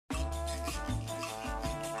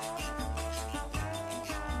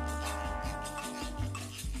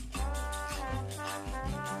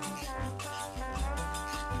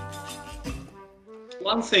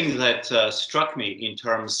One thing that struck me in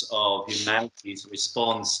terms of humanity's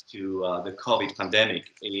response to the COVID pandemic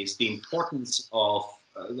is the importance of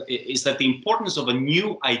the importance of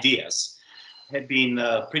new ideas have been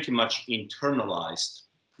pretty much internalized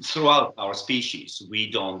throughout our species.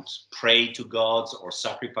 We don't pray to gods or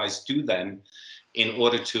sacrifice to them in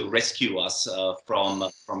order to rescue us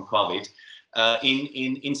from COVID.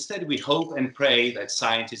 Instead, we hope and pray that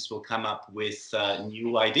scientists will come up with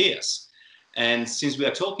new ideas. And since we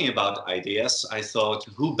are talking about ideas, I thought,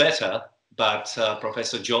 who better but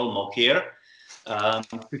Professor Joel Mokyr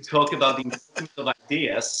to talk about the importance of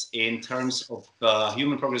ideas in terms of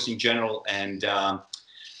human progress in general and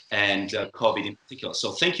COVID in particular.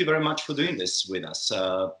 So thank you very much for doing this with us,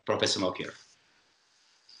 Professor Mokyr.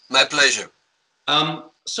 My pleasure.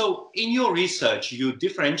 So in your research, you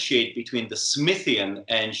differentiate between the Smithian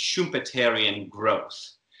and Schumpeterian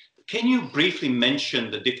growth. Can you briefly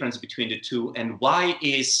mention the difference between the two, and why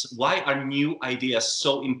are new ideas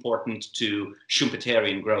so important to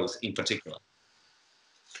Schumpeterian growth in particular?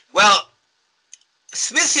 Well,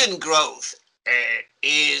 Smithian growth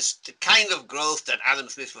is the kind of growth that Adam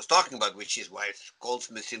Smith was talking about, which is why it's called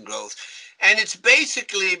Smithian growth. And it's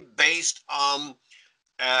basically based on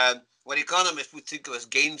what economists would think of as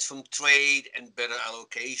gains from trade and better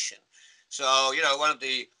allocation. So, you know, one of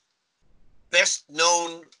the best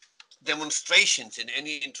known demonstrations in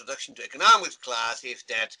any introduction to economics class is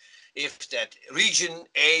that if that region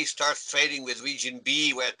A starts trading with region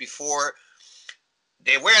B, where before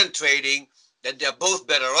they weren't trading, then they're both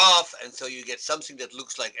better off, and so you get something that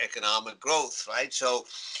looks like economic growth, right? So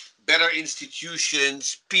better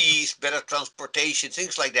institutions, peace, better transportation,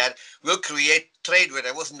 things like that will create trade where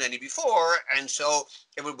there wasn't any before, and so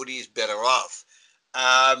everybody is better off.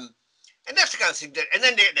 And that's the kind of thing that, and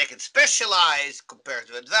then they can specialize,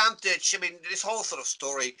 comparative advantage. I mean, this whole sort of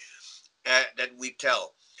story that we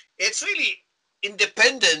tell, it's really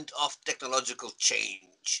independent of technological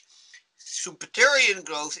change. Schumpeterian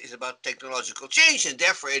growth is about technological change, and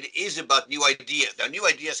therefore it is about new ideas. Now, new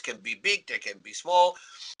ideas can be big, they can be small,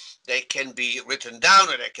 they can be written down,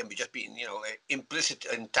 or they can be just being, you know, implicit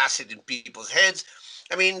and tacit in people's heads.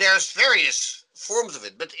 I mean, there's various forms of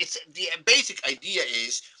it, but it's the basic idea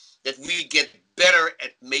is that we get better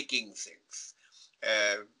at making things,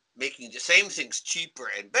 making the same things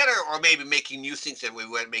cheaper and better, or maybe making new things that we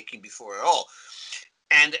weren't making before at all.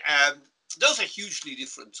 And those are hugely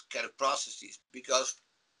different kind of processes, because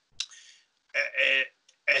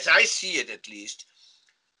as I see it, at least,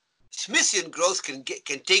 Smithian growth can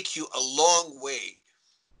take you a long way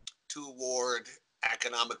toward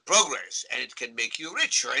economic progress, and it can make you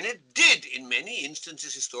richer, and it did in many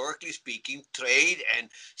instances. Historically speaking, trade and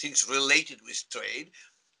things related with trade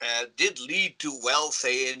did lead to wealth,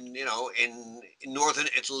 say in northern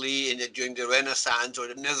Italy during the Renaissance, or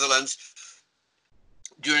the Netherlands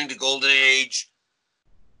during the Golden Age.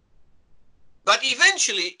 But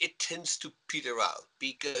eventually it tends to peter out,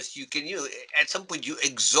 because at some point you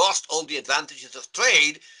exhaust all the advantages of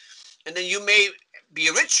trade, and then you may be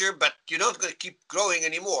richer, but you're not going to keep growing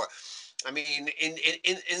anymore. I mean, in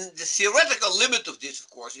the theoretical limit of this, of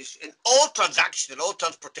course, is in all transactions and all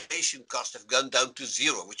transportation costs have gone down to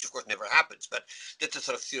zero, which of course never happens, but that's a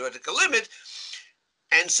sort of theoretical limit.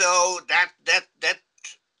 And so that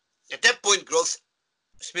at that point,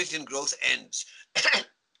 Smithian growth ends.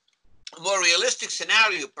 A more realistic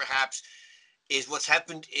scenario, perhaps, is what's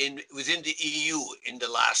happened within the EU in the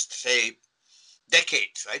last, say,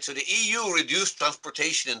 decades, right? So the EU reduced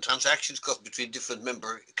transportation and transactions costs between different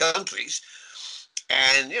member countries,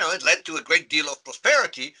 and it led to a great deal of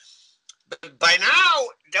prosperity. But by now,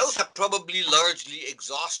 those are probably largely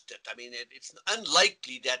exhausted. I mean, it's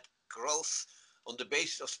unlikely that growth on the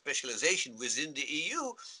basis of specialization within the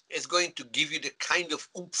EU is going to give you the kind of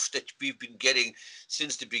oomph that we've been getting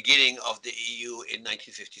since the beginning of the EU in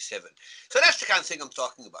 1957. So that's the kind of thing I'm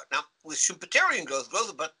talking about. Now, with Schumpeterian growth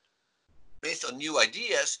about based on new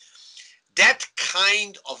ideas, that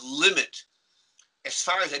kind of limit, as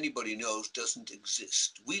far as anybody knows, doesn't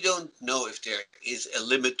exist. We don't know if there is a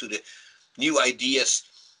limit to the new ideas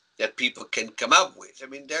that people can come up with. I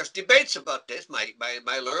mean, there's debates about this. My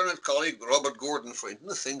learned colleague, Robert Gordon, for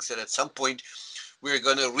instance, thinks that at some point we're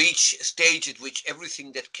going to reach a stage at which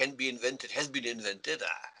everything that can be invented has been invented.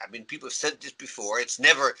 I mean, people have said this before. It's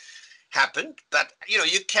never happened, but,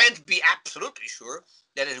 you can't be absolutely sure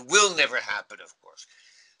that it will never happen, of course.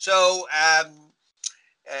 So,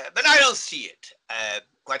 but I don't see it,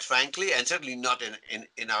 quite frankly, and certainly not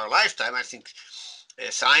in our lifetime. I think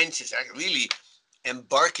science is really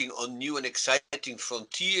embarking on new and exciting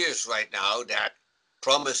frontiers right now that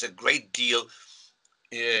promise a great deal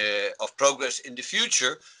of progress in the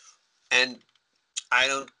future. And I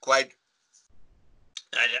don't quite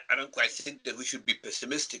I don't quite think that we should be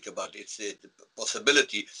pessimistic about it. It's the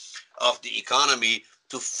possibility of the economy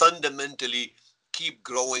to fundamentally keep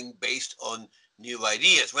growing based on new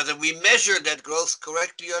ideas. Whether we measure that growth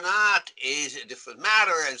correctly or not is a different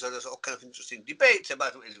matter. And so there's all kinds of interesting debates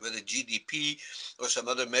about whether GDP or some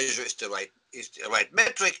other measure is the right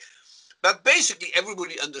metric. But basically,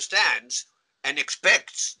 everybody understands and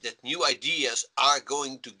expects that new ideas are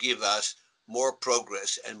going to give us more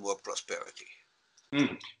progress and more prosperity.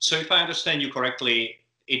 So if I understand you correctly,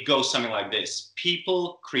 it goes something like this.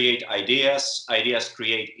 People create ideas, ideas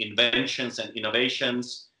create inventions and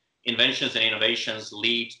innovations innovations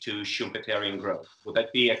lead to Schumpeterian growth. Would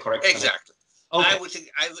that be a correct Exactly. Okay.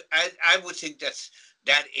 I would think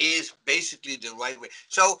that is basically the right way.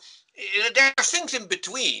 So there are things in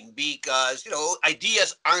between, because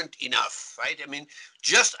ideas aren't enough, right? I mean,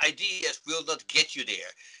 just ideas will not get you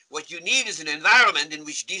there. What you need is an environment in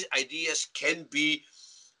which these ideas can be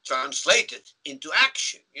translated into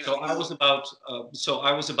action. I was about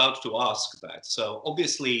to ask that. So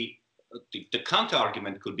obviously, the counter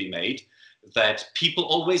argument could be made that people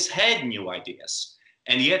always had new ideas,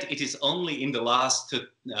 and yet it is only in the last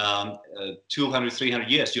 200, 300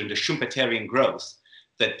 years, during the Schumpeterian growth,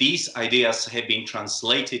 that these ideas have been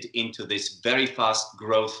translated into this very fast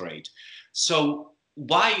growth rate. So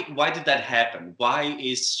why did that happen? Why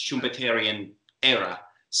is Schumpeterian era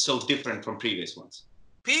so different from previous ones?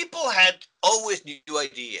 People had always new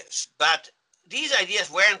ideas, but these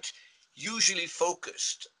ideas weren't usually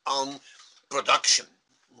focused on production.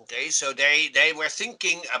 Okay, so they were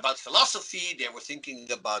thinking about philosophy, they were thinking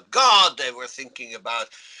about God, they were thinking about,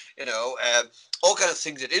 all kinds of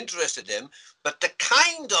things that interested them. But the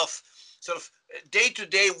kind of sort of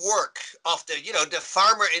day-to-day work of the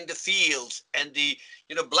farmer in the fields, and the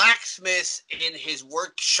blacksmith in his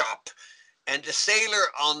workshop, and the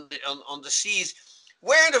sailor on the seas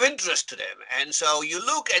weren't of interest to them. And so you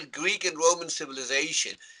look at Greek and Roman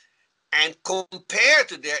civilization and compare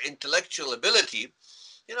to their intellectual ability,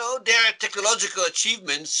 their technological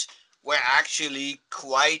achievements were actually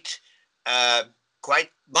quite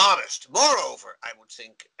modest. Moreover, I would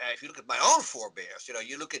think, if you look at my own forebears,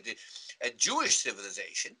 you look at the Jewish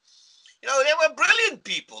civilization, they were brilliant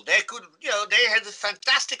people. They could, they had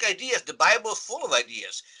fantastic ideas. The Bible is full of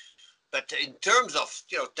ideas. But in terms of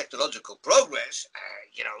technological progress,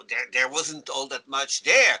 there wasn't all that much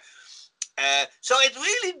there. So it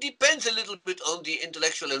really depends a little bit on the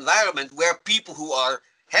intellectual environment where people who are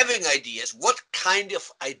having ideas, what kind of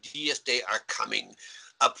ideas they are coming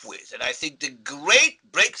up with. And I think the great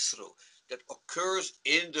breakthrough that occurs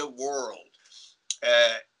in the world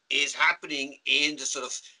is happening in the sort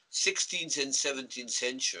of 16th and 17th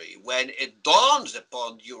century, when it dawns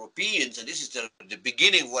upon Europeans, and this is the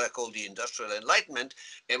beginning of what I call the Industrial Enlightenment,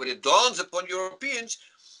 and when it dawns upon Europeans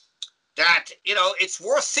that, it's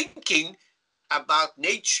worth thinking about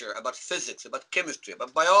nature, about physics, about chemistry,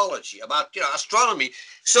 about biology, about astronomy,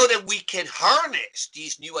 so that we can harness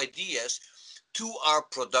these new ideas to our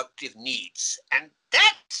productive needs. And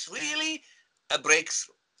that's really a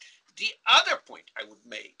breakthrough. The other point I would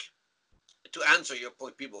make, to answer your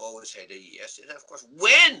point, people always had ideas, is of course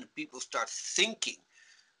when people start thinking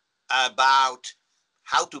about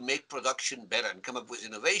how to make production better and come up with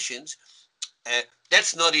innovations,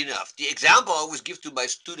 that's not enough. The example I always give to my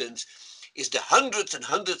students is the hundreds and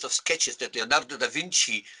hundreds of sketches that Leonardo da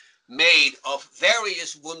Vinci made of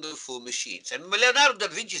various wonderful machines. And Leonardo da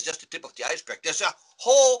Vinci is just the tip of the iceberg. There's a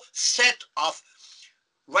whole set of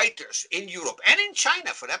writers in Europe and in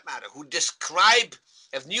China, for that matter, who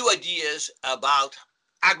have new ideas about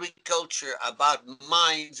agriculture, about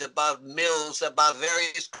mines, about mills, about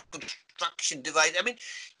various construction devices. I mean,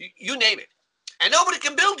 you name it. And nobody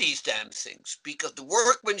can build these damn things because the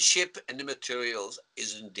workmanship and the materials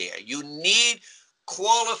isn't there. You need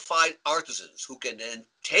qualified artisans who can then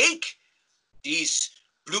take these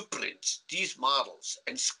blueprints, these models,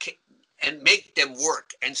 and make them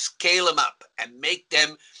work and scale them up and make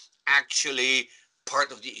them actually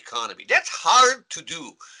part of the economy. That's hard to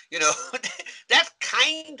do. That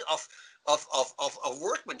kind of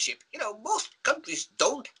workmanship, most countries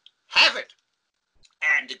don't have it.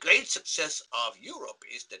 And the great success of Europe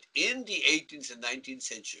is that in the 18th and 19th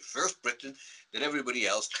century, first Britain, then everybody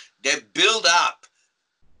else, they build up,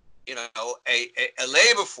 a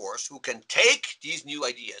labor force who can take these new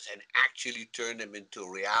ideas and actually turn them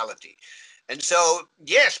into reality. And so,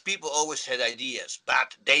 yes, people always had ideas,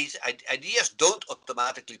 but these ideas don't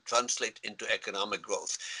automatically translate into economic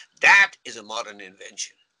growth. That is a modern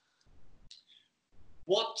invention.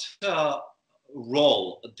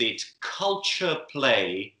 role did culture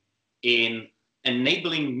play in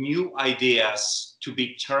enabling new ideas to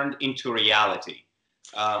be turned into reality?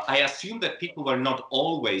 I assume that people were not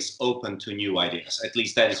always open to new ideas. At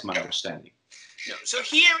least that is my understanding. No. So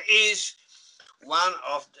here is one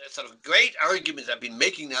of the sort of great arguments I've been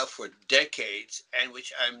making now for decades, and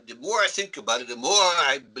which the more I think about it, the more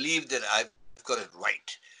I believe that I've got it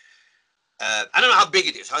right. I don't know how big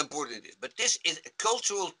it is, how important it is, but this is a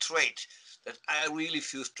cultural trait that I really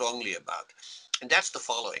feel strongly about. And that's the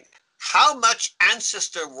following. How much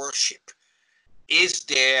ancestor worship is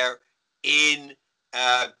there in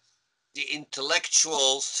the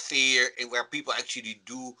intellectual sphere and where people actually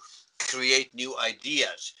do create new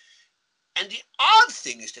ideas? And the odd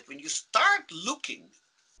thing is that when you start looking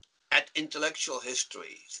at intellectual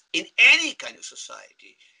histories in any kind of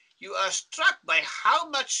society, you are struck by how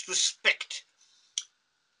much respect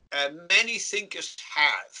many thinkers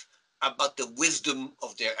have about the wisdom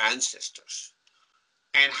of their ancestors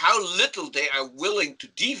and how little they are willing to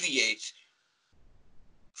deviate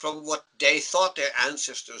from what they thought their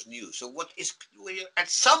ancestors knew. So at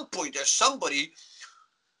some point there's somebody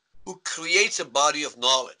who creates a body of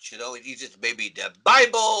knowledge. It may be the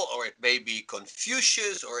Bible, or it may be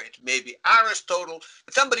Confucius, or it may be Aristotle,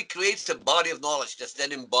 but somebody creates a body of knowledge that's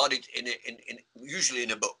then embodied usually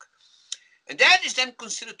in a book. And that is then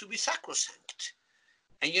considered to be sacrosanct.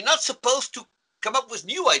 And you're not supposed to come up with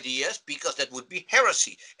new ideas, because that would be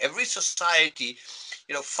heresy. Every society,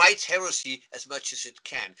 fights heresy as much as it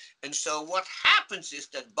can. And so what happens is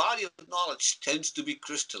that body of knowledge tends to be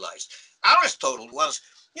crystallized. Aristotle was,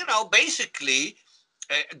 basically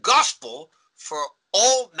a gospel for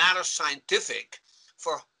all matter scientific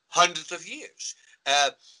for hundreds of years.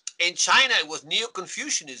 In China, it was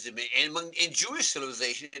Neo-Confucianism. In Jewish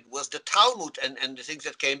civilization, it was the Talmud and the things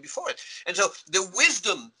that came before it. And so the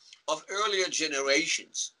wisdom of earlier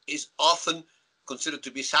generations is often considered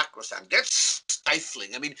to be sacrosanct. That's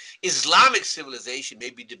stifling. I mean, Islamic civilization may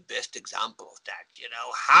be the best example of that.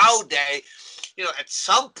 How they, at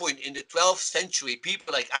some point in the 12th century,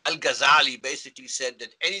 people like Al-Ghazali basically said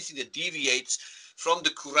that anything that deviates from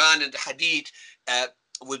the Quran and the Hadith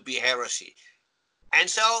would be heresy. And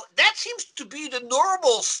so that seems to be the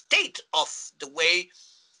normal state of the way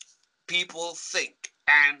people think.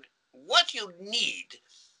 And what you need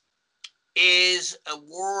is a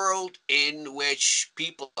world in which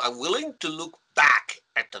people are willing to look back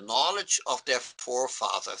at the knowledge of their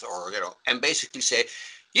forefathers, or, and basically say,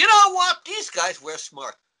 you know what, these guys were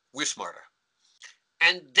smart, we're smarter.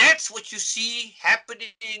 And that's what you see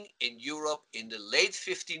happening in Europe in the late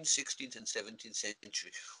 15th, 16th, and 17th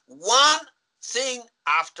century. One thing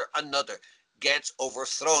after another gets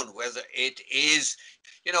overthrown, whether it is,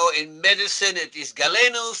 in medicine, it is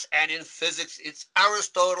Galenus, and in physics, it's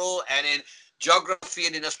Aristotle, and in geography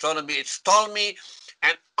and in astronomy, it's Ptolemy,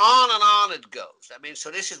 and on it goes. I mean,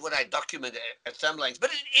 so this is what I document at some length.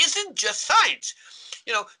 But it isn't just science.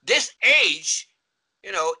 This age,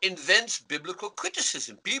 invents biblical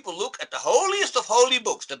criticism. People look at the holiest of holy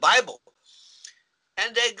books, the Bible,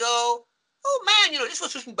 and they go, oh man, this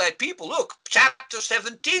was written by people. Look, chapter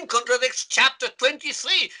 17 contradicts chapter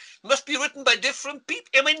 23. Must be written by different people.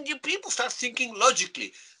 I mean, people start thinking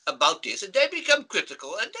logically about this, and they become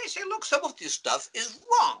critical, and they say, look, some of this stuff is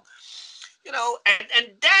wrong. And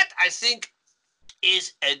that, I think,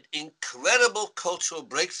 is an incredible cultural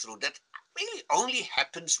breakthrough that really only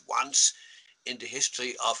happens once in the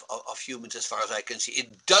history of humans, as far as I can see.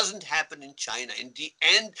 It doesn't happen in China. In the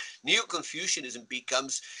end, Neo-Confucianism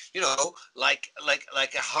becomes, like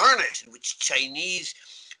a harness in which Chinese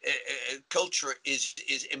culture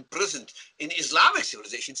is imprisoned. In Islamic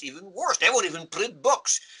civilizations, even worse. They won't even print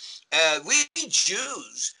books. We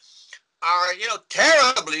Jews are,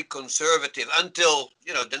 terribly conservative until,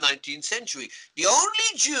 the 19th century. The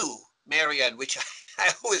only Jew, Marianne, which I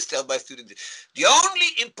always tell my students, the only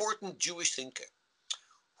important Jewish thinker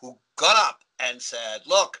who got up and said,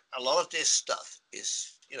 look, a lot of this stuff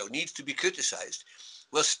is, needs to be criticized,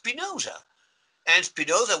 was Spinoza. And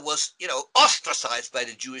Spinoza was, ostracized by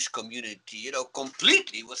the Jewish community,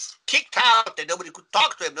 completely, was kicked out, and nobody could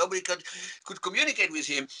talk to him, nobody could communicate with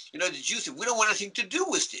him. The Jews said, we don't want anything to do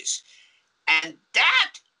with this. And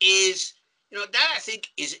that is, that I think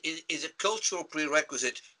is a cultural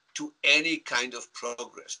prerequisite to any kind of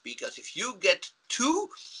progress. Because if you get too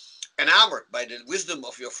enamored by the wisdom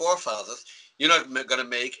of your forefathers, you're not going to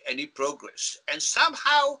make any progress. And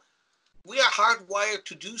somehow we are hardwired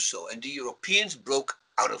to do so. And the Europeans broke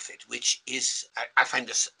out of it, which is, I find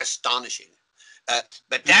this astonishing.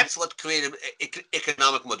 But that's what created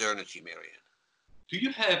economic modernity, Marianne. do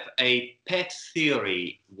you have a pet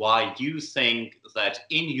theory why you think that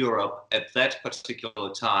in Europe at that particular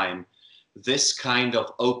time, this kind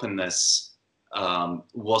of openness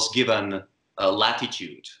was given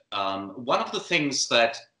latitude? One of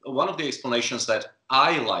the explanations that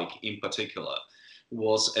I like in particular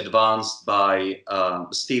was advanced by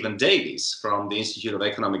Stephen Davies from the Institute of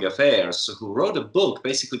Economic Affairs, who wrote a book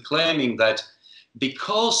basically claiming that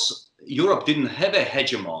because Europe didn't have a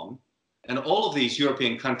hegemon and all of these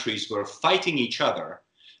European countries were fighting each other,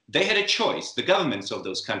 they had a choice. The governments of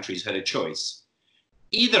those countries had a choice.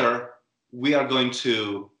 Either we are going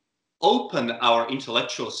to open our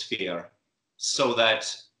intellectual sphere so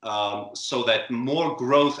that more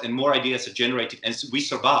growth and more ideas are generated and we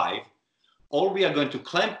survive, or we are going to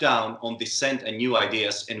clamp down on dissent and new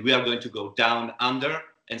ideas, and we are going to go down under,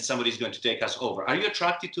 and somebody's going to take us over. Are you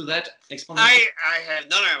attracted to that explanation? I have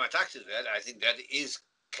none. I'm attracted to that. I think that is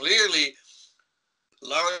clearly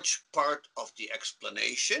large part of the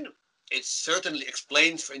explanation. It certainly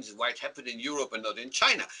explains, for instance, why it happened in Europe and not in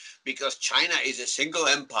China, because China is a single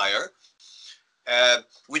empire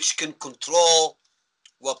which can control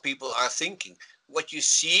what people are thinking. What you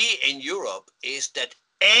see in Europe is that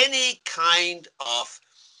any kind of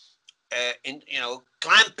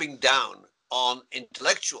clamping down on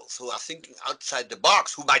intellectuals who are thinking outside the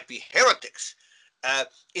box, who might be heretics,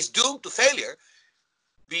 is doomed to failure,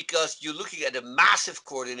 because you're looking at a massive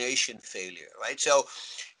coordination failure, right? So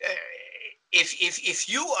if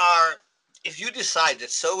you decide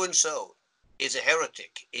that so and so is a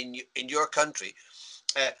heretic in your country,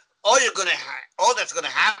 all that's going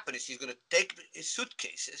to happen is he's going to take his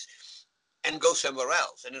suitcases and go somewhere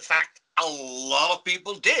else. And in fact, a lot of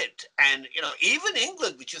people did. And even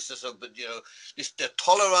England, which is the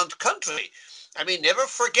tolerant country. I mean, never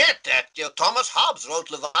forget that Thomas Hobbes wrote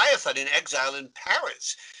Leviathan in exile in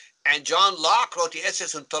Paris, and John Locke wrote the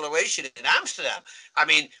Essays on Toleration in Amsterdam. I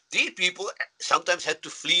mean, these people sometimes had to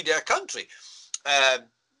flee their country.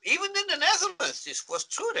 Even in the Netherlands, this was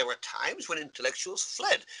true. There were times when intellectuals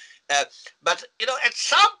fled. But at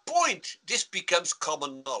some point, this becomes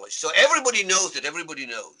common knowledge. So everybody knows that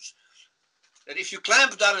if you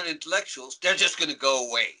clamp down on intellectuals, they're just going to go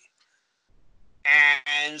away.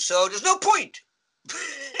 And so there's no point.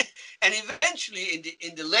 And eventually,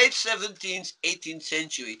 in the late 17th, 18th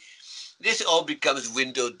century, this all becomes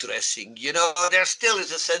window dressing. There still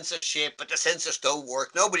is a censorship, but the censors don't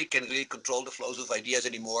work. Nobody can really control the flows of ideas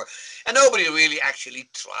anymore. And nobody really actually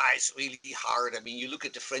tries really hard. I mean, you look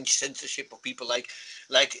at the French censorship of people like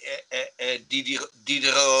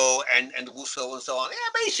Diderot and Rousseau and so on.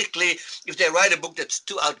 Yeah, basically, if they write a book that's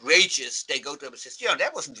too outrageous, they go to them and say,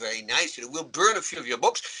 that wasn't very nice. We'll burn a few of your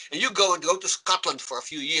books, and you go to Scotland for a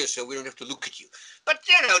few years so we don't have to look at you. But,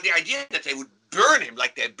 the idea that they would burn him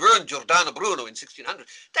like they burned Giordano Bruno in 1600,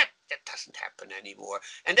 that doesn't happen anymore.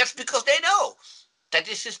 And that's because they know that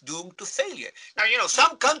this is doomed to failure. Now,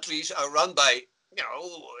 some countries are run by,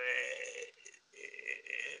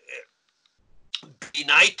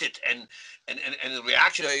 benighted and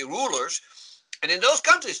reactionary rulers. And in those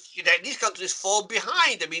countries, these countries fall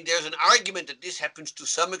behind. I mean, there's an argument that this happens to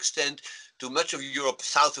some extent to much of Europe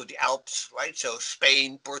south of the Alps, right? So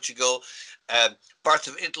Spain, Portugal, parts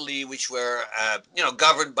of Italy, which were,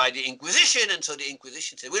 governed by the Inquisition. And so the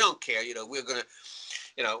Inquisition said, we don't care, we're going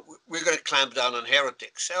to clamp down on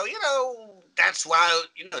heretics. So, that's why,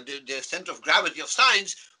 the center of gravity of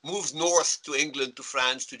science moves north to England, to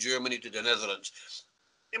France, to Germany, to the Netherlands.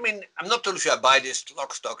 I mean, I'm not totally sure I buy this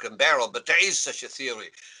lock, stock, and barrel, but there is such a theory.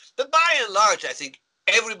 But by and large, I think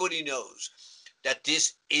everybody knows that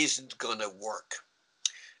this isn't going to work.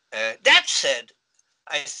 That said,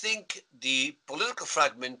 I think the political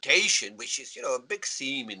fragmentation, which is, a big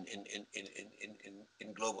theme in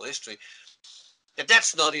global history,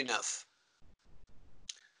 that's not enough.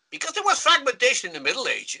 Because there was fragmentation in the Middle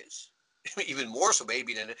Ages. Even more so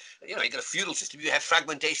maybe than, you got a feudal system. You have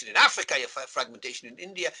fragmentation in Africa, you have fragmentation in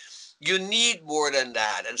India. You need more than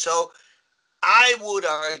that. And so I would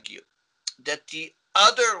argue that the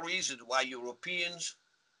other reason why Europeans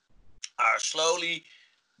are slowly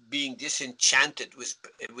being disenchanted with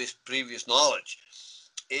previous knowledge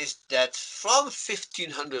is that from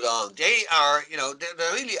 1500 on, they are,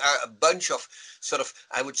 there really are a bunch of sort of,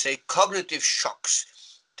 I would say, cognitive shocks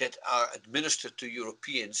that are administered to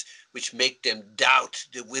Europeans, which make them doubt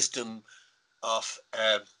the wisdom of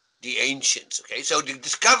the ancients. Okay, so the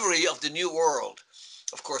discovery of the New World,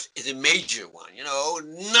 of course, is a major one.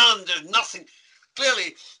 There's nothing,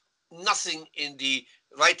 clearly nothing in the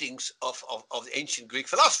writings of the ancient Greek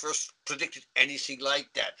philosophers predicted anything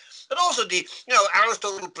like that. But also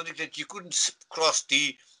Aristotle predicted you couldn't cross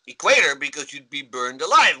the equator because you'd be burned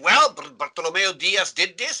alive. Well, Bartolomeo Diaz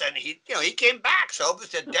did this, and he came back. So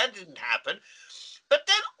obviously that didn't happen. But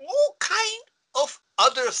then all kind of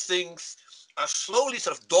other things are slowly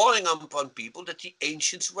sort of dawning upon people that the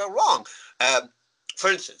ancients were wrong.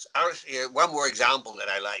 For instance, one more example that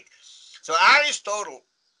I like. So Aristotle,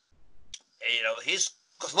 his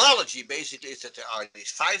cosmology basically is that there are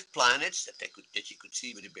these 5 planets that you could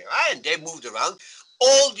see with the bare eye, and they moved around.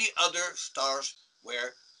 All the other stars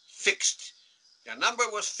were fixed. Their number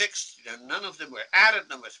was fixed. None of them were added,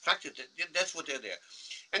 none were subtracted. That's what they're there.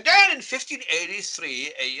 And then in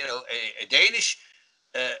 1583, a Danish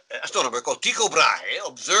astronomer called Tycho Brahe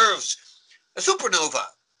observes a supernova.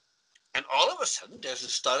 And all of a sudden, there's a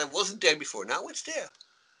star that wasn't there before. Now it's there.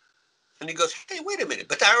 And he goes, hey, wait a minute.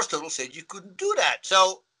 But Aristotle said you couldn't do that.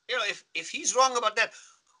 So, if he's wrong about that,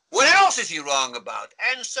 what else is he wrong about?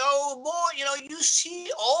 And so you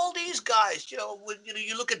see all these guys, when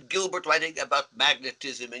you look at Gilbert writing about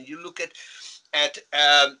magnetism, and you look at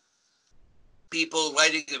people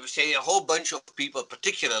writing, say, a whole bunch of people,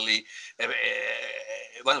 particularly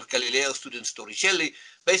one of Galileo's students, Torricelli,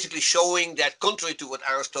 basically showing that contrary to what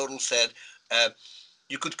Aristotle said,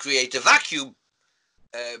 you could create a vacuum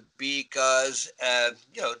because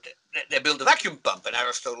they build a vacuum pump, and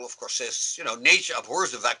Aristotle, of course, says nature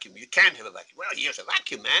abhors the vacuum. You can't have a vacuum. Well, here's a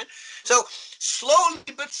vacuum, man. So slowly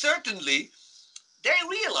but certainly, they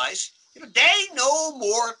realize they know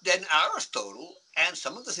more than Aristotle, and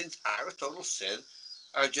some of the things Aristotle said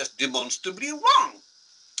are just demonstrably wrong.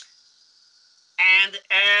 And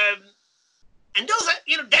those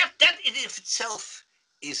are that in itself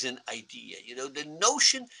is an idea. The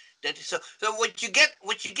notion that so what you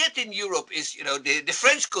get in Europe is the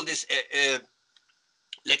French call this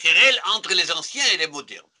la querelle entre les anciens et les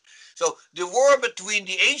modernes. So the war between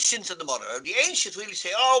the ancients and the modern. The ancients really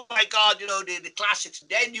say, "Oh my God, the classics.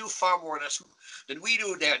 They knew far more than we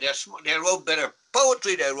do. They wrote better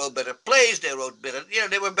poetry. They wrote better plays. They wrote better.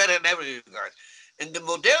 They were better in every regard." And the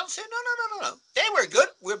moderns say, "No. They were good.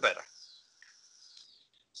 We're better."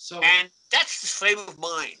 So, and that's the frame of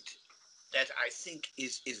mind that I think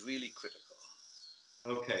is really critical.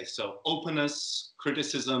 okay, so openness,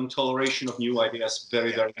 criticism, toleration of new ideas,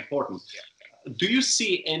 very, very important. Do you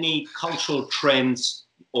see any cultural trends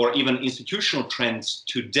or even institutional trends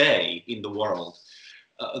today in the world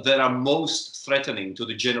that are most threatening to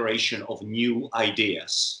the generation of new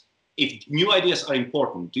ideas? If new ideas are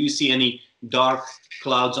important, do you see any dark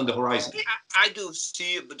clouds on the horizon? I do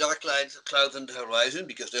see dark clouds on the horizon,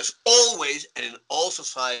 because there's always, and in all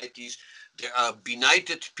societies, there are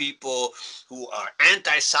benighted people who are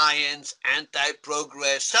anti-science,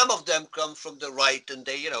 anti-progress. Some of them come from the right, and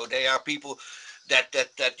they are people that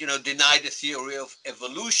deny the theory of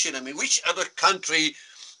evolution. I mean, which other country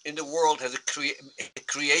in the world has a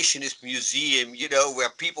creationist museum, where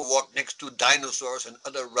people walk next to dinosaurs and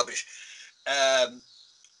other rubbish?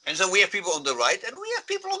 And so we have people on the right, and we have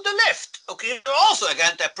people on the left. Okay, they're also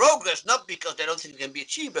anti-progress, not because they don't think it can be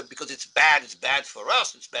achieved, but because it's bad. It's bad for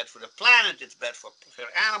us. It's bad for the planet. It's bad for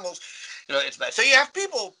animals. It's bad. So you have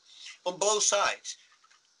people on both sides.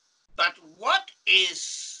 But why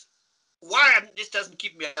this doesn't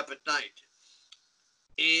keep me up at night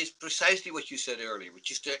is precisely what you said earlier, which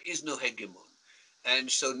is there is no hegemon. And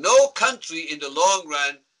so no country in the long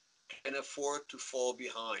run can afford to fall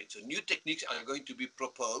behind. So new techniques are going to be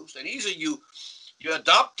proposed, and either you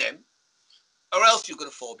adopt them, or else you're going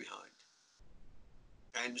to fall behind.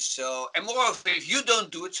 And moreover, if you don't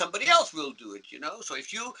do it, somebody else will do it. So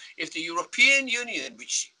if the European Union,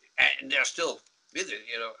 and they're still with it,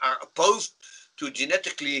 are opposed to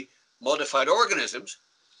genetically modified organisms,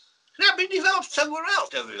 they're being developed somewhere else.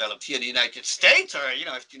 They're developed here in the United States, or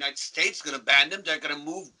if the United States is going to ban them, they're going to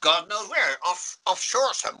move God knows where,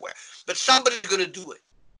 offshore somewhere. But somebody's going to do it,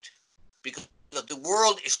 because the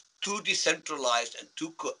world is too decentralized and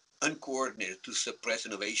too uncoordinated to suppress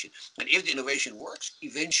innovation. And if the innovation works,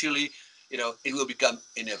 eventually, it will become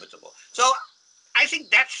inevitable. So I think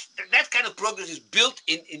that kind of progress is built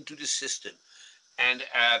into the system. And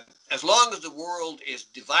as long as the world is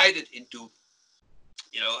divided into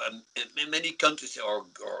many countries or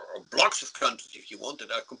blocks of countries, if you want,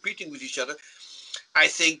 that are competing with each other, I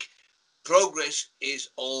think progress is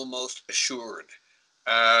almost assured.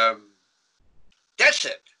 That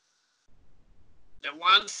said, the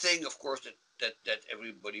one thing, of course, that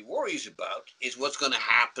everybody worries about is what's going to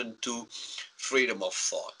happen to freedom of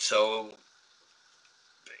thought. So,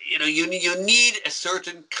 you need a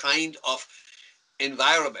certain kind of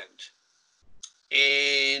environment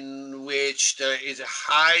in which there is a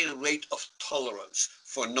high rate of tolerance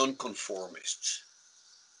for nonconformists.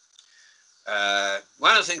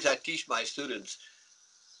 One of the things I teach my students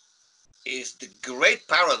is the great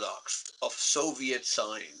paradox of Soviet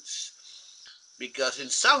science. Because in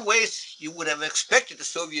some ways, you would have expected the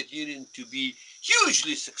Soviet Union to be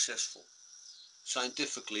hugely successful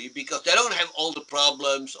scientifically, because they don't have all the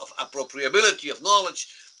problems of appropriability of knowledge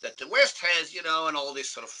that the West has, and all these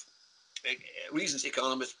sort of reasons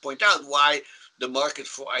economists point out why the market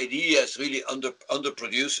for ideas really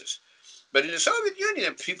underproduces. But in the Soviet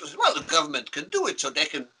Union, people say, well, the government can do it, so they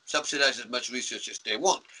can subsidize as much research as they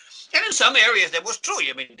want. And in some areas that was true.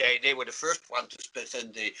 I mean, they were the first one to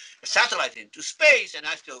send a satellite into space, and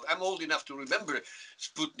I'm old enough to remember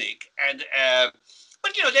Sputnik. And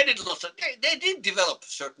but they did lots of, they did develop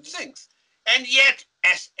certain things, and yet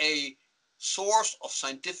as a source of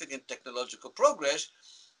scientific and technological progress,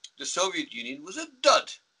 the Soviet Union was a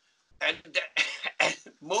dud. And, and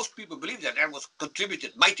most people believe that was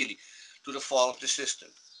contributed mightily to the fall of the system.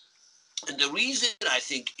 And the reason, I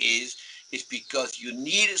think, is because you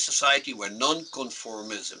need a society where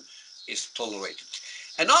nonconformism is tolerated.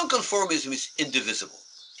 And nonconformism is indivisible.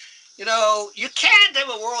 You can't have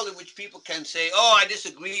a world in which people can say, oh, I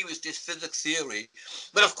disagree with this physics theory.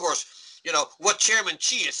 But of course, what Chairman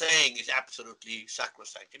Xi is saying is absolutely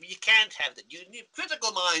sacrosanct. I mean, you can't have that. You need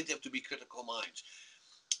critical minds, have to be critical minds.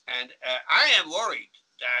 And I am worried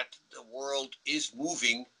that the world is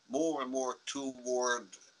moving more and more toward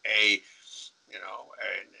an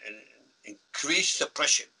increased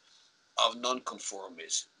suppression of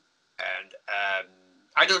nonconformism. And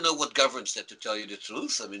I don't know what governs that, to tell you the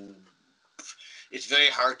truth. I mean, it's very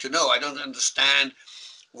hard to know. I don't understand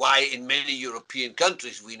why in many European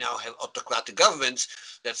countries we now have autocratic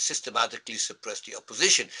governments that systematically suppress the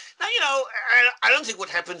opposition. Now, I don't think what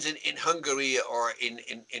happens in Hungary or in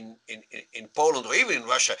Poland or even in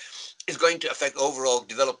Russia is going to affect overall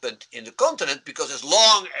development in the continent, because as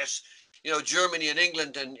long as Germany and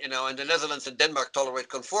England and and the Netherlands and Denmark tolerate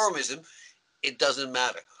conformism, it doesn't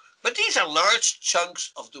matter. But these are large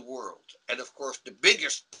chunks of the world, and of course the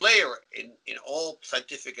biggest player in all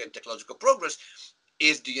scientific and technological progress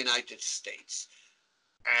is the United States.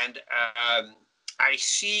 And I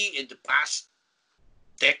see in the past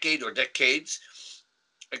decade or decades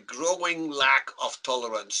a growing lack of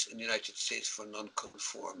tolerance in the United States for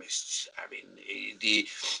nonconformists. I mean, the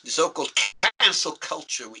so-called cancel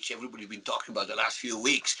culture, which everybody's been talking about the last few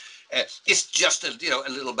weeks, is just a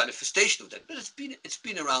little manifestation of that. But it's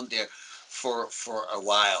been around there for a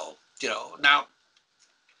while. Now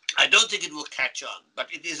I don't think it will catch on,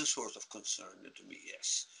 but it is a source of concern to me.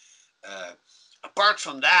 Yes. Apart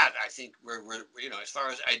from that, I think we're as far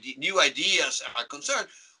as new ideas are concerned,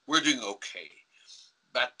 we're doing okay.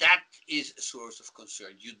 But that is a source of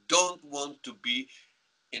concern. You don't want to be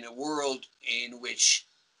in a world in which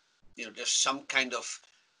there's some kind of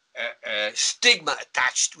stigma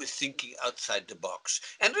attached with thinking outside the box.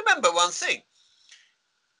 And remember one thing: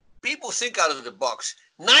 people think out of the box.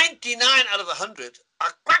 99 out of 100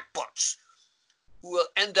 are crackpots who will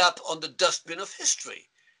end up on the dustbin of history.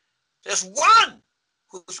 There's one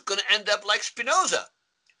who's going to end up like Spinoza,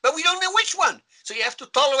 but we don't know which one. So you have to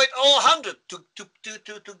tolerate all 100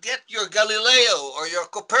 to get your Galileo or your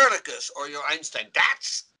Copernicus or your Einstein.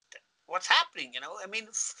 That's what's happening, I mean,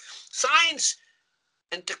 science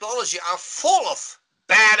and technology are full of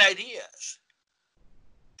bad ideas,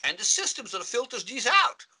 and the system sort of filters these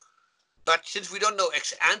out. But since we don't know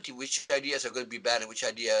ex ante which ideas are going to be bad and which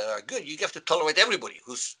ideas are good, you have to tolerate everybody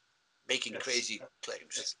who's making crazy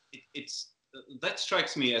claims. That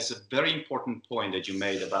strikes me as a very important point that you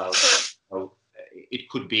made about how it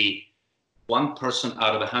could be one person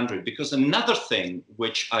out of 100. Because another thing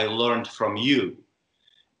which I learned from you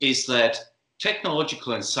is that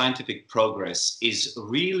technological and scientific progress is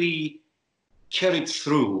really carried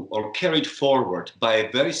through or carried forward by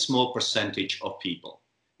a very small percentage of people.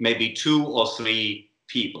 Maybe 2 or 3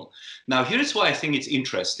 people. Now, here's why I think it's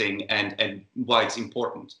interesting and why it's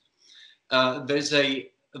important. There's a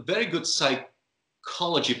very good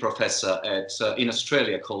psychology professor in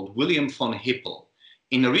Australia called William von Hippel.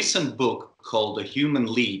 In a recent book called The Human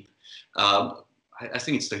Leap, I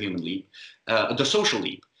think it's The Human Leap, The Social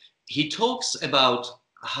Leap, he talks about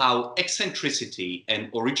how eccentricity and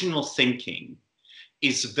original thinking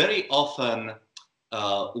is very often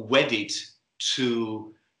wedded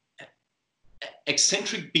to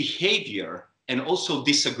eccentric behavior and also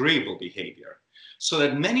disagreeable behavior. So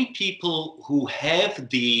that many people who have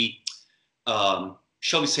the,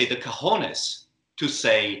 shall we say, the cojones to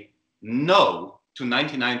say no to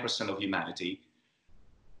 99% of humanity,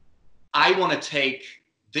 I want to take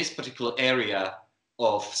this particular area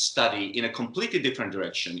of study in a completely different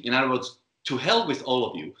direction. In other words, to hell with all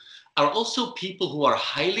of you. are also people who are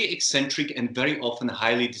highly eccentric and very often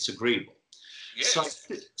highly disagreeable. Yes.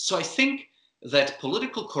 So I think that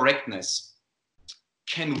political correctness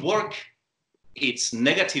can work its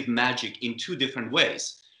negative magic in two different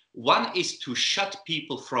ways. One is to shut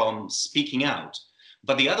people from speaking out,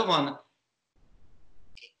 but the other one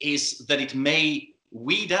is that it may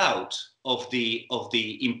weed out of the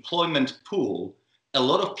employment pool a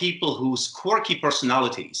lot of people whose quirky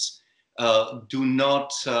personalities do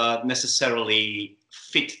not necessarily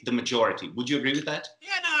fit the majority. Would you agree with that?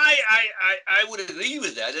 Yeah, no, I would agree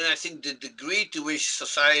with that. And I think the degree to which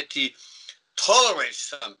society tolerates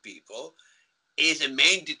some people is a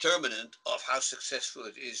main determinant of how successful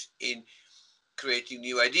it is in creating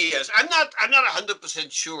new ideas. I'm not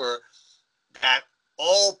 100% sure that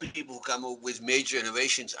all people who come up with major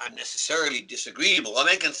innovations are necessarily disagreeable. I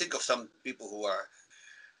mean, I can think of some people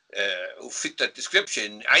who fit that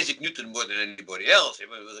description. Isaac Newton more than anybody else. He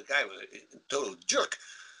was a guy was a total jerk,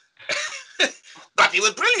 but he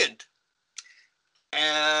was brilliant.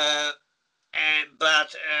 Uh,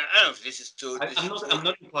 but I don't know if this is too. I'm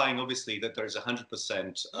not implying, obviously, that there's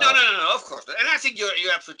 100%. No, of course not. And I think you're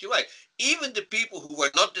absolutely right. Even the people who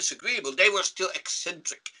were not disagreeable, they were still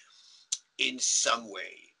eccentric in some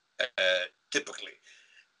way, typically.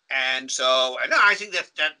 And so, no, I think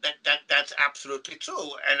that's absolutely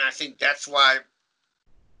true. And I think that's why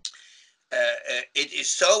it is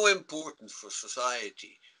so important for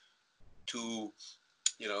society to,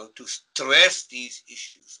 to stress these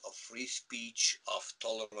issues of free speech, of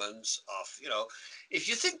tolerance, of,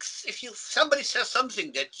 if somebody says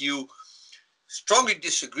something that you strongly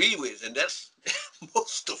disagree with, and that's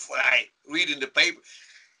most of what I read in the paper,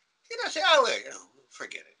 say, oh, well,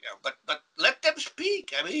 forget it, but let them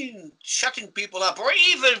speak. I mean, shutting people up, or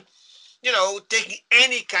even, taking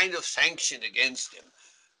any kind of sanction against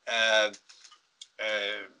them,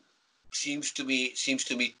 seems to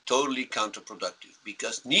me totally counterproductive,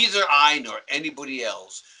 because neither I nor anybody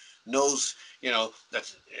else knows,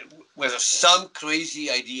 that whether some crazy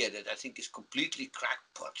idea that I think is completely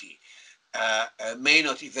crackpotty may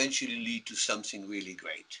not eventually lead to something really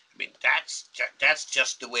great. I mean, that's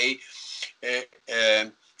just the way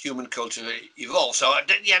human culture evolves. So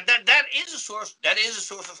that is a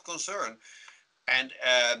source of concern. And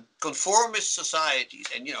conformist societies,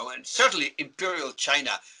 and and certainly imperial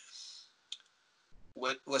China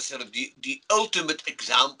was sort of the ultimate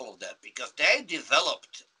example of that, because they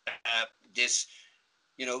developed this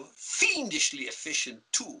fiendishly efficient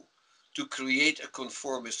tool to create a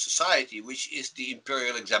conformist society, which is the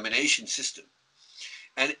imperial examination system.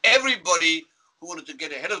 And everybody who wanted to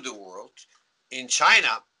get ahead of the world in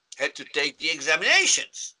China had to take the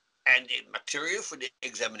examinations. And the material for the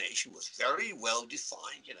examination was very well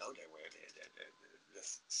defined. There were the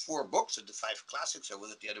 4 books and the 5 classics, or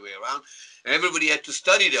was it the other way around? And everybody had to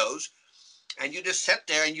study those. And you just sat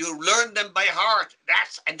there and you learned them by heart.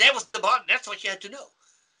 That's what you had to know.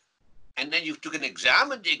 And then you took an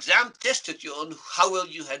exam, and the exam tested you on how well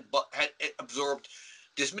you had absorbed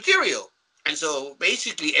this material. And so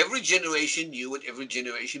basically every generation knew what every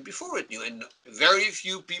generation before it knew, and very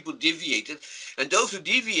few people deviated. And those who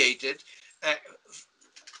deviated,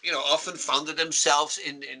 often found themselves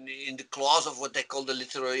in the claws of what they call the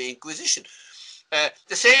literary inquisition.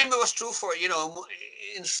 The same was true for,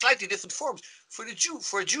 in slightly different forms, for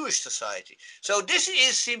a Jewish society. So this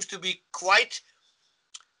seems to be quite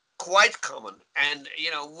common. And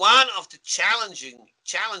one of the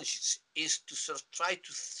challenges is to sort of try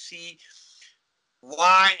to see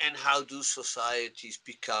why and how do societies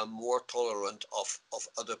become more tolerant of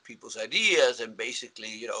other people's ideas, and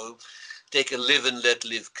basically take a live and let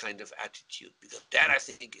live kind of attitude, because that, I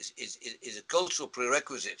think, is a cultural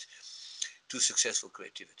prerequisite to successful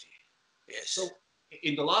creativity. Yes. So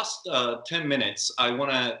in the last 10 minutes, I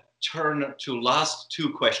want to turn to last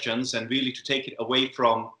 2 questions, and really to take it away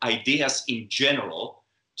from ideas in general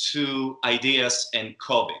to ideas and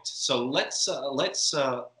COVID. So let's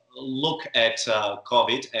look at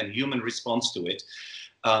COVID and human response to it.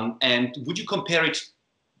 And would you compare it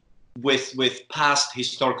with past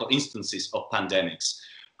historical instances of pandemics?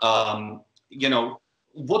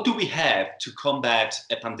 What do we have to combat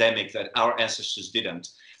a pandemic that our ancestors didn't?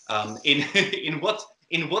 In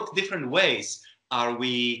what different ways are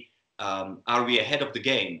we ahead of the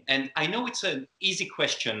game? And I know it's an easy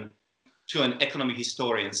question to an economic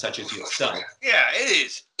historian such as yourself. Yeah, it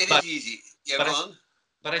is. It is easy. Yeah, go on.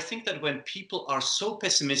 But I think that when people are so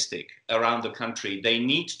pessimistic around the country, they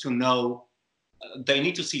need to know, they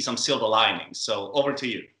need to see some silver linings. So over to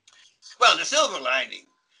you. Well, the silver lining,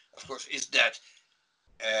 of course, is that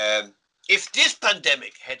if this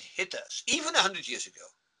pandemic had hit us even 100 years ago,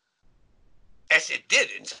 as it did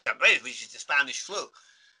in some ways, which is the Spanish flu.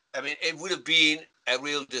 I mean, it would have been a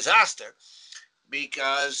real disaster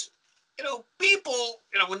because, people,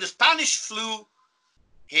 when the Spanish flu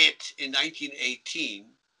hit in 1918,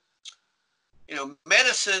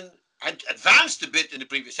 medicine had advanced a bit in the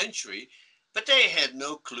previous century, but they had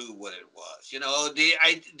no clue what it was.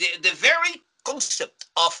 The very concept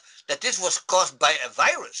of that this was caused by a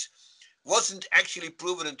virus wasn't actually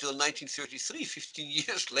proven until 1933, 15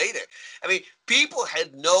 years later. I mean, people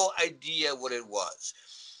had no idea what it was.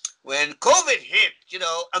 When COVID hit,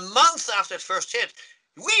 a month after it first hit,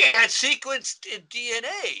 we had sequenced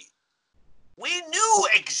DNA. We knew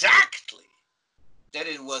exactly that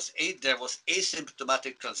there was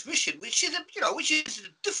asymptomatic transmission, which is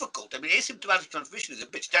difficult. I mean, asymptomatic transmission is a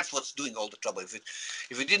bitch. That's what's doing all the trouble.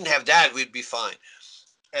 If we didn't have that, we'd be fine.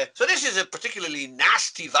 So this is a particularly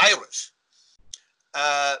nasty virus,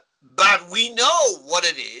 but we know what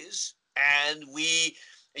it is, and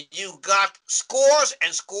you got scores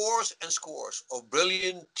and scores and scores of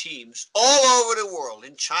brilliant teams all over the world,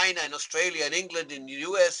 in China, in Australia, in England, in the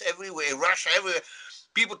US, everywhere, in Russia, everywhere.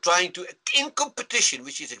 People trying to, in competition,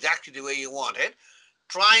 which is exactly the way you want it,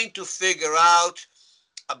 trying to figure out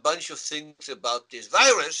a bunch of things about this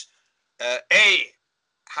virus. A,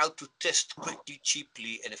 how to test quickly,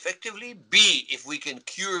 cheaply, and effectively. B, if we can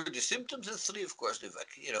cure the symptoms. And three, of course,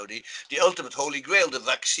 the ultimate holy grail, the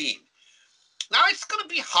vaccine. Now, it's going to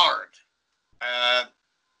be hard.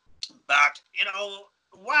 But,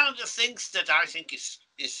 one of the things that I think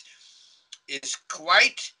is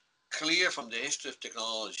quite clear from the history of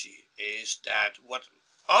technology is that what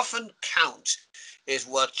often counts is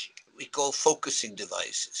what we call focusing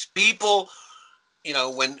devices. People,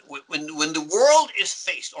 when the world is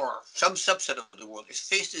faced, or some subset of the world is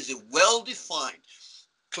faced as a well-defined,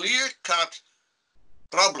 clear-cut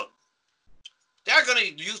problem, they're going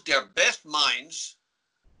to use their best minds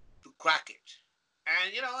to crack it.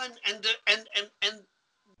 And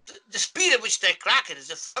the speed at which they crack it is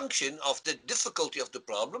a function of the difficulty of the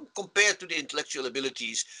problem compared to the intellectual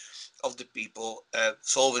abilities of the people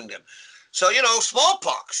solving them. So,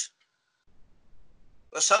 smallpox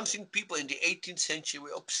was something people in the 18th century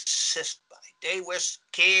were obsessed by. They were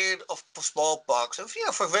scared of smallpox, and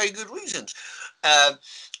for very good reasons.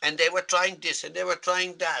 And they were trying this and they were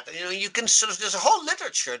trying that. And, you can there's a whole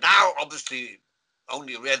literature now, obviously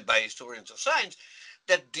only read by historians of science,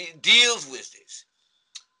 that deals with this.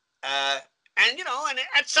 And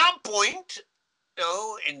at some point,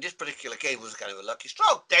 in this particular case, it was kind of a lucky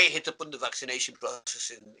stroke. They hit upon the vaccination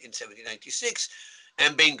process in 1796,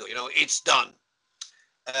 and bingo, it's done.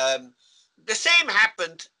 The same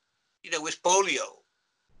happened, with polio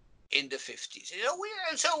in the 50s.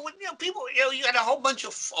 People, you had a whole bunch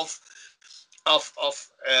of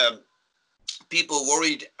people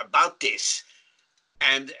worried about this.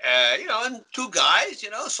 And, and two guys,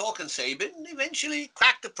 Salk and Sabin, eventually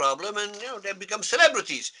cracked the problem, and, they become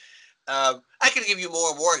celebrities. I can give you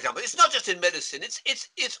more examples. It's not just in medicine.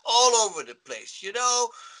 It's all over the place.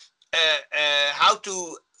 How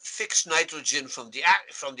to fix nitrogen from the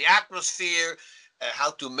atmosphere,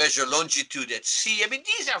 how to measure longitude at sea. I mean,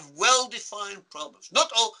 these are well-defined problems.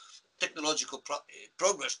 Not all technological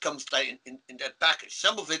progress comes in that package.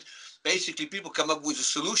 Some of it, basically, people come up with a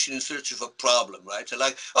solution in search of a problem, right? So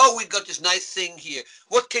like, oh, we got this nice thing here.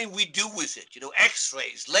 What can we do with it?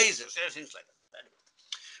 X-rays, lasers, things like that.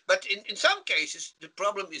 But in some cases, the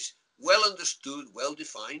problem is well understood, well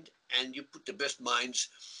defined, and you put the best minds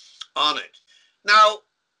on it. Now,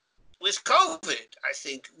 with COVID, I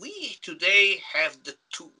think we today have the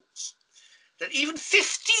tools that even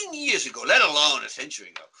 15 years ago, let alone a century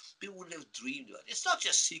ago, people would have dreamed about. It's not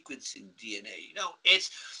just sequencing DNA, it's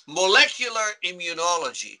molecular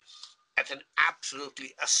immunology at an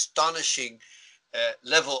absolutely astonishing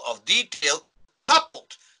level of detail,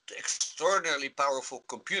 coupled to extraordinarily powerful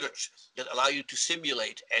computers that allow you to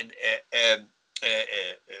simulate and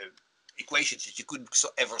equations that you couldn't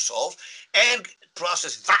ever solve, and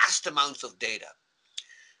process vast amounts of data.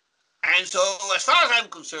 And so, as far as I'm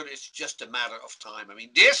concerned, it's just a matter of time. I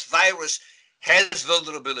mean, this virus has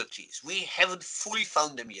vulnerabilities. We haven't fully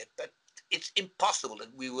found them yet, but it's impossible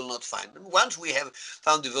that we will not find them. Once we have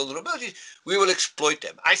found the vulnerabilities, we will exploit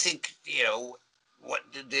them. I think, what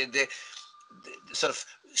the sort of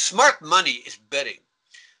smart money is betting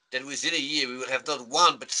that within a year we will have not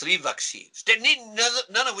one but 3 vaccines. They need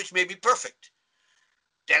none of which may be perfect.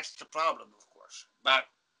 That's the problem, of course. But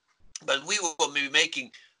we will be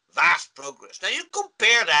making vast progress. Now you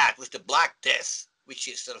compare that with the Black Death which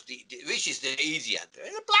is sort of which is the easy answer.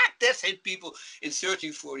 And the Black Death hit people in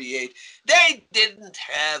 1348. They didn't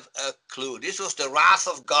have a clue. This was the wrath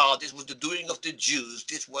of God. This was the doing of the Jews.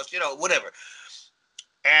 This was, whatever.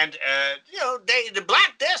 And the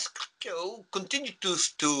Black Death, continued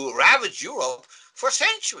to ravage Europe for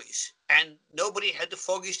centuries, and nobody had the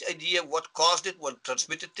foggiest idea what caused it, what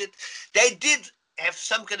transmitted it. They did have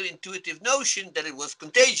some kind of intuitive notion that it was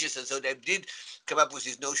contagious, and so they did come up with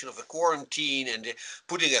this notion of a quarantine and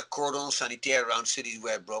putting a cordon sanitaire around cities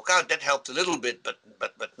where it broke out. That helped a little bit, but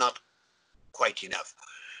not quite enough.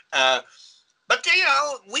 But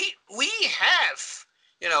we have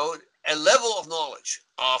a level of knowledge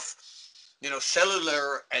of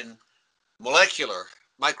cellular and molecular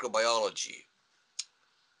microbiology,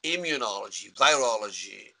 immunology,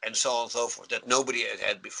 virology, and so on and so forth that nobody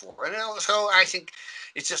had before. And so I think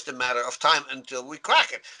it's just a matter of time until we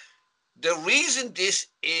crack it. The reason this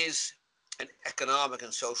is an economic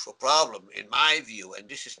and social problem, in my view, and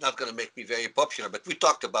this is not going to make me very popular, but we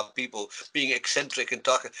talked about people being eccentric and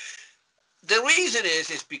talking. The reason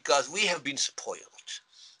is because we have been spoiled.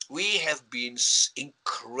 We have been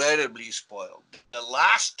incredibly spoiled. The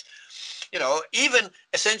last, even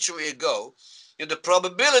a century ago, the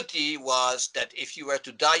probability was that if you were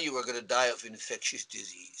to die, you were going to die of infectious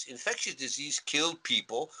disease. Infectious disease killed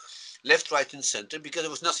people left, right, and center because there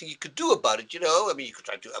was nothing you could do about it. I mean, you could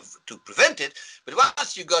try to prevent it, but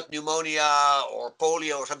once you got pneumonia or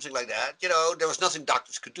polio or something like that, there was nothing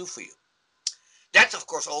doctors could do for you. That's, of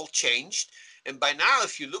course, all changed. And by now,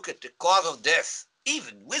 if you look at the cause of death,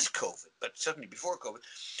 even with COVID, but certainly before COVID,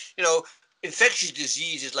 infectious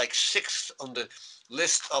disease is like sixth on the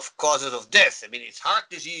list of causes of death. I mean, it's heart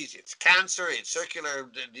disease, it's cancer, it's circular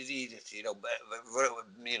disease, it's,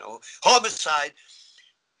 homicide.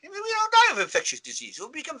 I mean, we don't die of infectious disease. We'll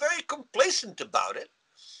become very complacent about it.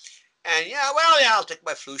 And I'll take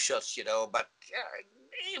my flu shots, but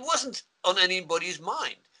it wasn't on anybody's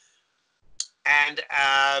mind.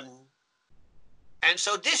 And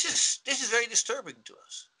so this is very disturbing to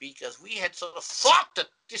us because we had sort of thought that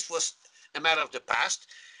this was a matter of the past,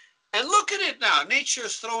 and look at it now. Nature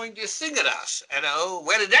is throwing this thing at us.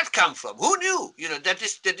 Where did that come from? Who knew? That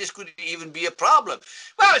this could even be a problem.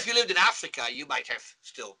 Well, if you lived in Africa, you might have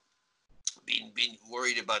still been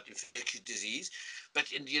worried about infectious disease,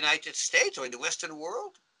 but in the United States or in the Western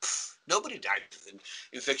world, nobody died of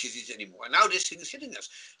infectious disease anymore. Now this thing is hitting us.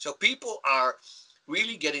 So people are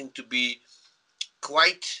really getting to be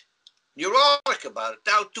quite neurotic about it.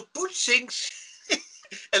 Now, to put things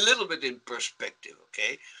a little bit in perspective,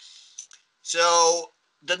 okay? So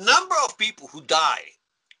the number of people who die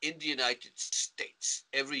in the United States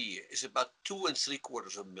every year is about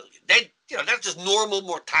 2.75 million. That's just normal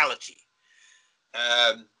mortality.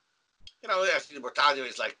 I think the mortality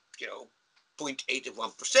is like 0.8 of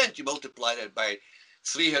 1%. You multiply that by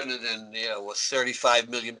 335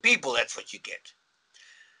 million people. That's what you get.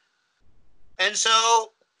 And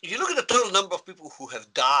so, if you look at the total number of people who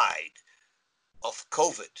have died of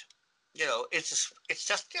COVID, it's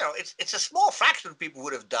a small fraction of people who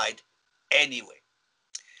would have died anyway.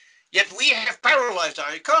 Yet we have paralyzed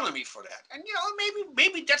our economy for that. And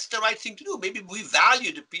maybe that's the right thing to do. Maybe we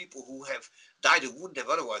value the people who have died who wouldn't have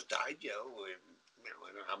otherwise died. I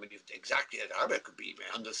don't know how many exactly there are. There could be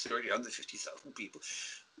 130, 150,000 people.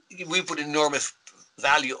 We put enormous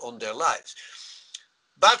value on their lives.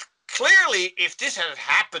 But clearly, if this had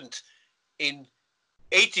happened in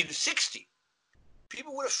 1860,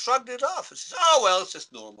 people would have shrugged it off and said, "Oh well, it's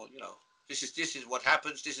just normal. This is what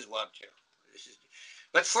happens. This is what this is."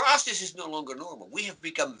 But for us, this is no longer normal. We have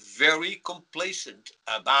become very complacent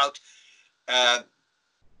about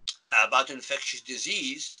infectious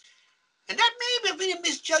disease, and that may have been a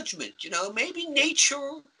misjudgment. Maybe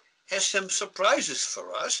nature has some surprises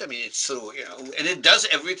for us. I mean, it's so and it does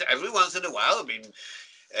every once in a while. I mean.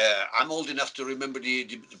 I'm old enough to remember the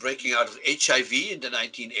breaking out of HIV in the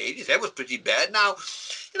 1980s. That was pretty bad. Now,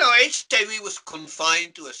 HIV was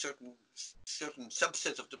confined to a certain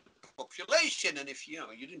subset of the population, and if you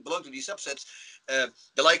didn't belong to these subsets,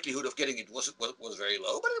 the likelihood of getting it was very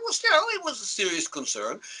low. But it was a serious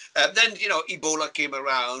concern. Then Ebola came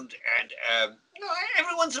around, and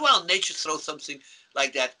every once in a while, nature throws something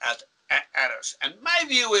like that at us. And my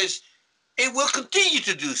view is, it will continue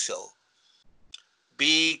to do so.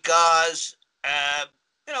 Because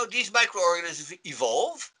these microorganisms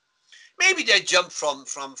evolve. Maybe they jump from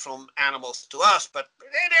animals to us, but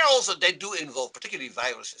they do evolve. Particularly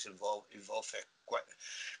viruses evolve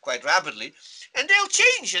quite rapidly, and they'll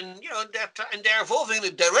change. And they're evolving in a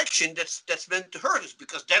direction that's meant to hurt us,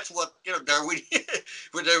 because that's what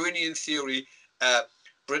Darwinian theory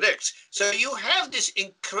predicts. So you have this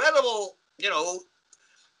incredible,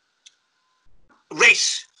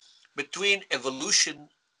 race between evolution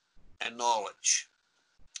and knowledge.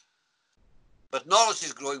 But knowledge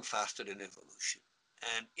is growing faster than evolution.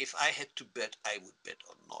 And if I had to bet, I would bet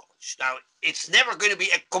on knowledge. Now, it's never going to be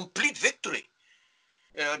a complete victory.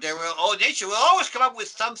 Nature will always come up with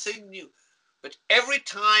something new. But every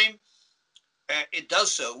time it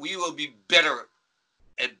does so, we will be better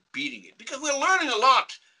at beating it. Because we're learning a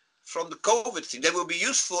lot from the COVID thing that will be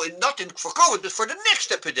useful for COVID, but for the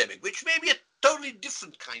next epidemic, which may be a totally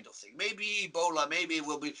different kind of thing. Maybe Ebola, maybe it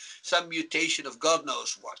will be some mutation of God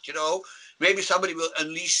knows what, Maybe somebody will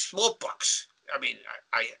unleash smallpox. I mean,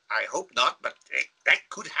 I hope not, but that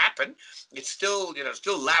could happen. It's still,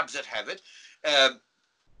 still labs that have it.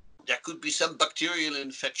 There could be some bacterial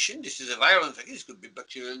infection. This is a viral infection. This could be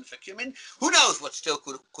bacterial infection. I mean, who knows what still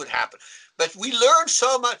could happen. But we learned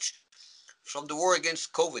so much from the war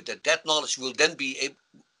against COVID that knowledge will then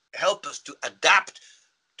help us to adapt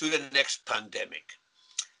to the next pandemic.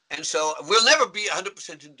 And so we'll never be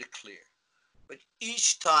 100% in the clear. But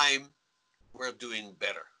each time we're doing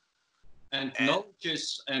better. And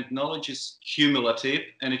knowledge is cumulative,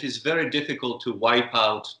 and it is very difficult to wipe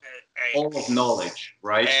out all of knowledge,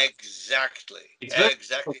 right? Exactly.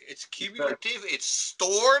 It's cumulative. It's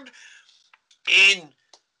stored in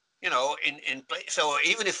place. So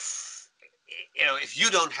even if you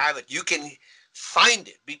don't have it, you can find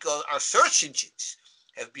it because our search engines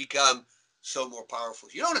have become so more powerful.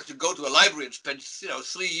 You don't have to go to a library and spend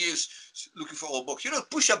 3 years looking for all books. You don't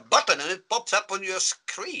push a button and it pops up on your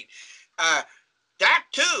screen. That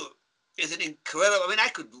too is an incredible. I mean, I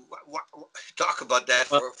could talk about that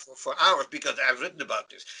for hours because I've written about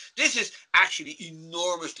this. This is actually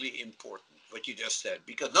enormously important, what you just said,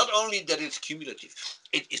 because not only that it's cumulative,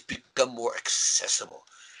 it has become more accessible.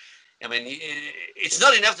 I mean, it's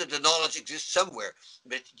not enough that the knowledge exists somewhere,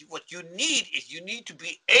 but what you need is you need to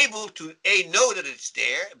be able to A, know that it's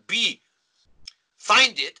there, B,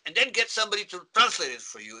 find it, and then get somebody to translate it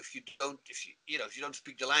for you if you don't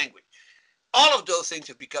speak the language. All of those things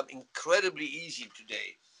have become incredibly easy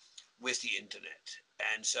today with the internet,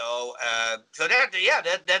 and so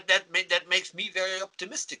that makes me very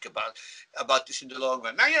optimistic about this in the long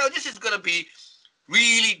run. Now, this is going to be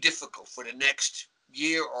really difficult for the next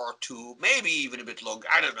year or two, maybe even a bit longer.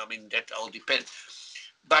 I don't know. I mean, that all depends.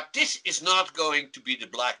 But this is not going to be the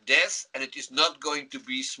Black Death, and it is not going to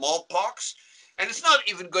be smallpox, and it's not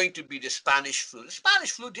even going to be the Spanish flu. The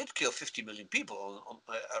Spanish flu did kill 50 million people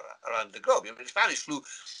around the globe. I mean, the Spanish flu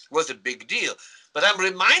was a big deal. But I'm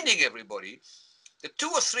reminding everybody that 2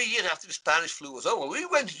 or 3 years after the Spanish flu was over, we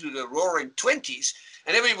went into the roaring 20s,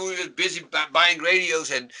 and everybody was busy buying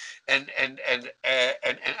radios and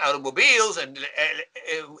automobiles, and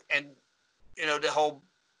the whole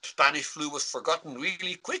Spanish flu was forgotten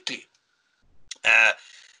really quickly.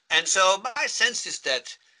 And so my sense is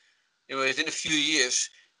that within a few years,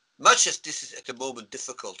 much as this is at the moment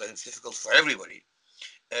difficult, and it's difficult for everybody,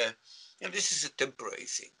 this is a temporary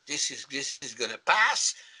thing. This is going to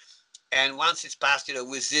pass. And once it's passed,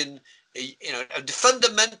 within, the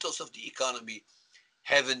fundamentals of the economy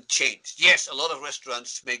haven't changed. Yes, a lot of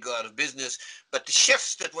restaurants may go out of business, but the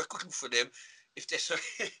chefs that were cooking for them, if they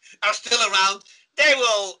are still around, they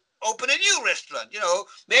will open a new restaurant.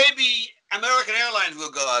 Maybe American Airlines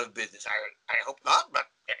will go out of business. I hope not, but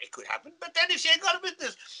it could happen. But then if they go out of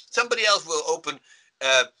business, somebody else will open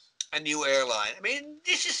a new airline. I mean,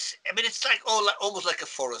 it's like almost like a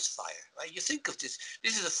forest fire, right? You think of this.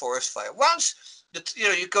 This is a forest fire. Once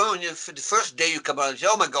you go and for the first day you come out and say,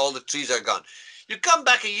 "Oh my God, all the trees are gone." You come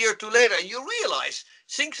back a year or two later and you realize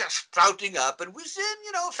things are sprouting up, and within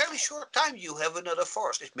a fairly short time you have another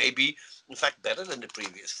forest. It may be, in fact, better than the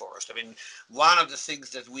previous forest. I mean, one of the things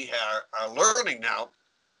that we are learning now,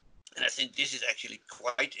 and I think this is actually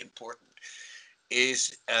quite important,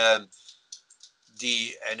 is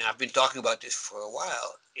and I've been talking about this for a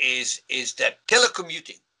while, is that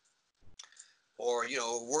telecommuting or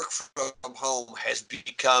work from home has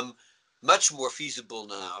become much more feasible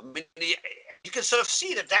now. I mean, you can sort of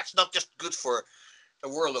see that that's not just good for the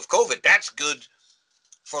world of COVID. That's good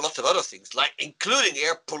for lots of other things, like including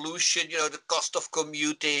air pollution. The cost of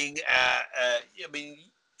commuting.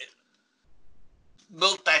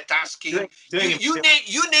 Multitasking. You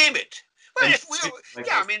name it. Well,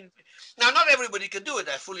 now not everybody can do it.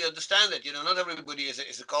 I fully understand that. Not everybody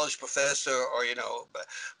is a college professor or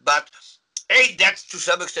but that's to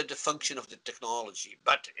some extent the function of the technology.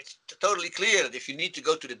 But it's totally clear that if you need to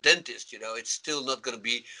go to the dentist, it's still not going to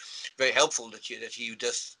be very helpful that you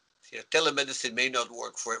just telemedicine may not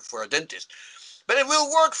work for a dentist. But it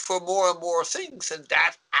will work for more and more things, and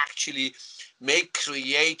that actually may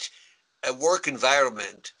create a work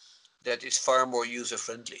environment that is far more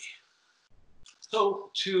user-friendly.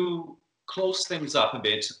 So to close things up a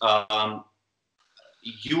bit,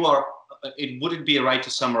 you are. It would it be right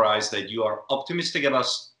to summarize that you are optimistic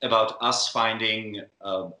about us finding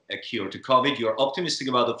a cure to COVID? You're optimistic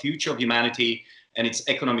about the future of humanity and its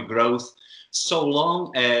economic growth, so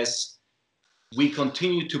long as we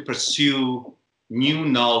continue to pursue new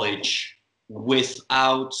knowledge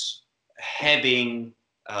without having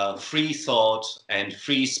free thought and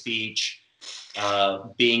free speech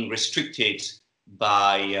being restricted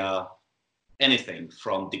by anything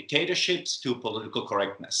from dictatorships to political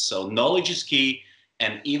correctness. So knowledge is key,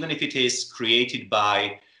 and even if it is created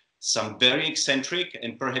by some very eccentric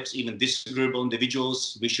and perhaps even disagreeable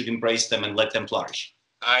individuals, we should embrace them and let them flourish.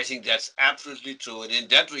 I think that's absolutely true. And in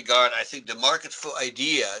that regard, I think the market for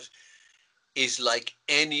ideas is like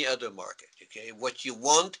any other market. Okay, what you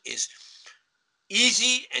want is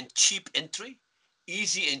easy and cheap entry,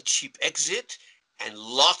 easy and cheap exit, and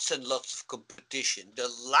lots of competition. The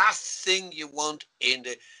last thing you want in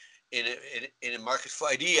a market for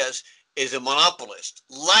ideas is a monopolist,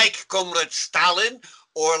 like Comrade Stalin,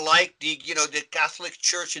 or like the Catholic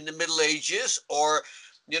Church in the Middle Ages, or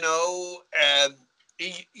you know.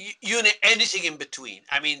 Anything in between.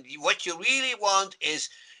 I mean, what you really want is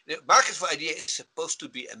the market for idea is supposed to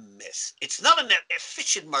be a myth. It's not an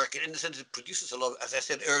efficient market in the sense it produces a lot, as I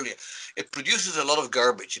said earlier, it produces a lot of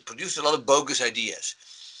garbage. It produces a lot of bogus ideas.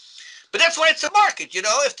 But that's why it's a market,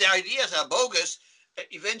 if the ideas are bogus,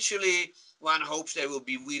 eventually one hopes they will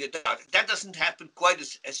be weeded out. That doesn't happen quite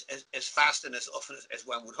as fast and as often as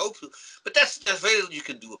one would hope to, but there's very little you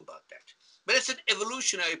can do about that. But it's an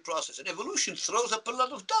evolutionary process, and evolution throws up a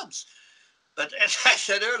lot of dubs. But as I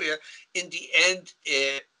said earlier, in the end,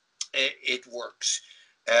 it works.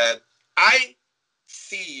 I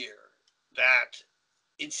fear that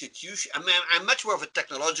institution. I mean, I'm much more of a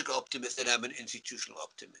technological optimist than I'm an institutional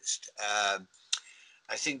optimist.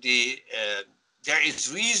 I think there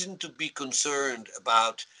is reason to be concerned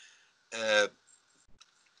about the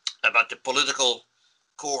political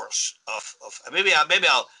course of maybe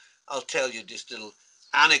I'll tell you this little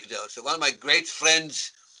anecdote. So one of my great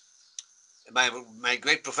friends, my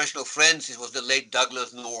great professional friends, it was the late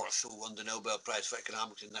Douglas North, who won the Nobel Prize for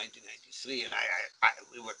Economics in 1993, and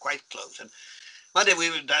we were quite close. And one day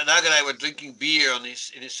Doug and I were drinking beer in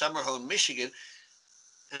his summer home in Michigan,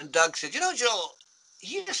 and Doug said, Joel,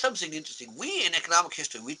 here's something interesting. We in economic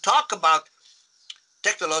history, we talk about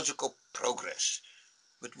technological progress,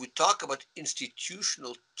 but we talk about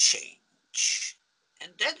institutional change.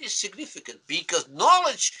 And that is significant because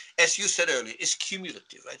knowledge, as you said earlier, is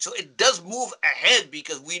cumulative, right? So it does move ahead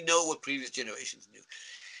because we know what previous generations knew.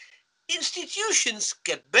 Institutions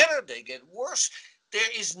get better, they get worse. There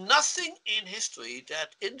is nothing in history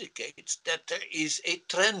that indicates that there is a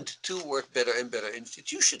trend toward better and better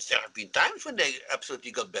institutions. There have been times when they absolutely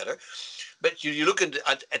got better, but you look at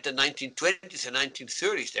the 1920s and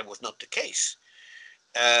 1930s, that was not the case.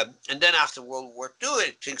 And then after World War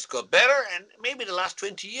II, things got better, and maybe the last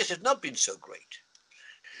 20 years have not been so great.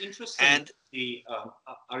 Interesting. And the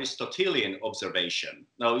Aristotelian observation.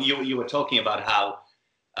 Now, you were talking about how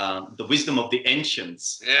the wisdom of the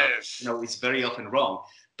ancients, yes, is very often wrong.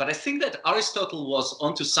 But I think that Aristotle was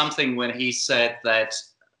onto something when he said that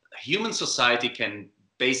human society can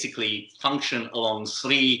basically function along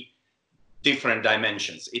three different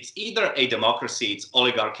dimensions. It's either a democracy, it's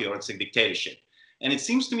oligarchy, or it's a dictatorship. And it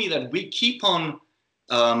seems to me that we keep on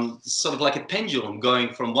sort of like a pendulum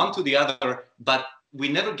going from one to the other, but we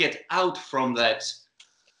never get out from that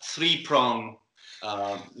three-prong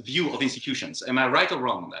view of institutions. Am I right or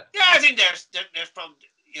wrong on that? Yeah, I think there's probably,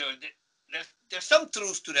 there's some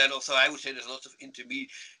truth to that. Also, I would say there's lots of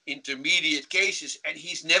intermediate cases, and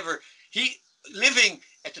living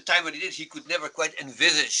at the time when he did, he could never quite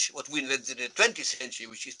envisage what we invented in the 20th century,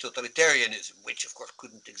 which is totalitarianism, which of course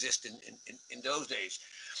couldn't exist in those days.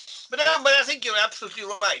 But I think you're absolutely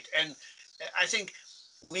right, and I think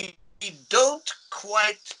we don't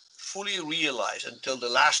quite fully realize until the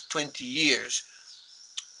last 20 years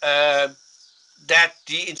that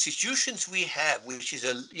the institutions we have, which is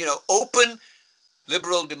a open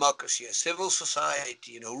liberal democracy, a civil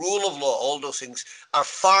society, rule of law, all those things are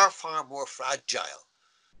far, far more fragile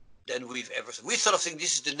than we've ever seen. We sort of think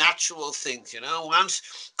this is the natural thing,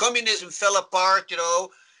 Once communism fell apart,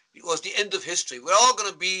 it was the end of history. We're all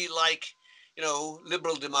going to be like,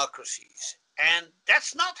 liberal democracies. And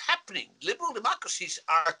that's not happening. Liberal democracies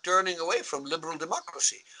are turning away from liberal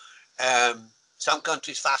democracy. Some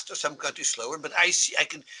countries faster, some countries slower. But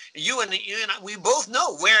you and I, we both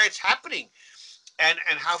know where it's happening, and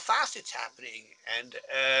how fast it's happening. And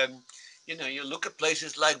you look at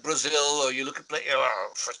places like Brazil, or you look at or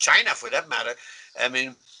for China, for that matter. I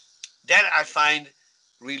mean, that I find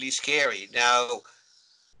really scary. Now,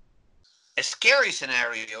 a scary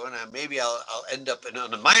scenario, and maybe I'll end up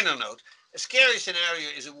on a minor note. A scary scenario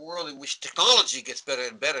is a world in which technology gets better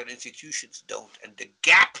and better and institutions don't, and the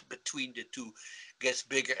gap between the two gets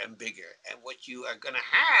bigger and bigger. And what you are going to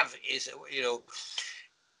have is,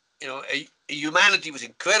 a humanity with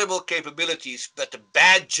incredible capabilities, but the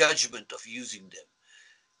bad judgment of using them,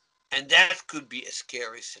 and that could be a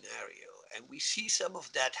scary scenario. And we see some of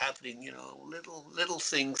that happening. Little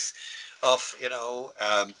things of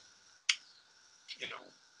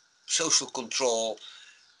social control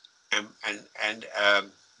and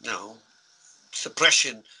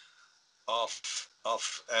suppression of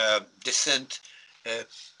dissent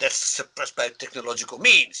that's suppressed by technological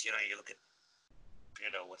means. You look at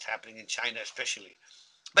what's happening in China especially,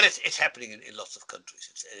 but it's happening in lots of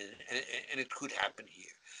countries, and it could happen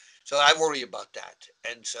here. So I worry about that.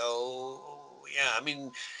 And so yeah, I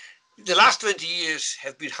mean, the last 20 years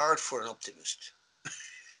have been hard for an optimist.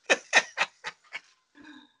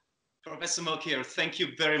 Professor Mokyr, thank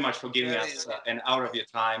you very much for giving us an hour of your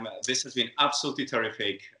time. This has been absolutely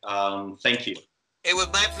terrific. Thank you. It was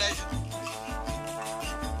my pleasure.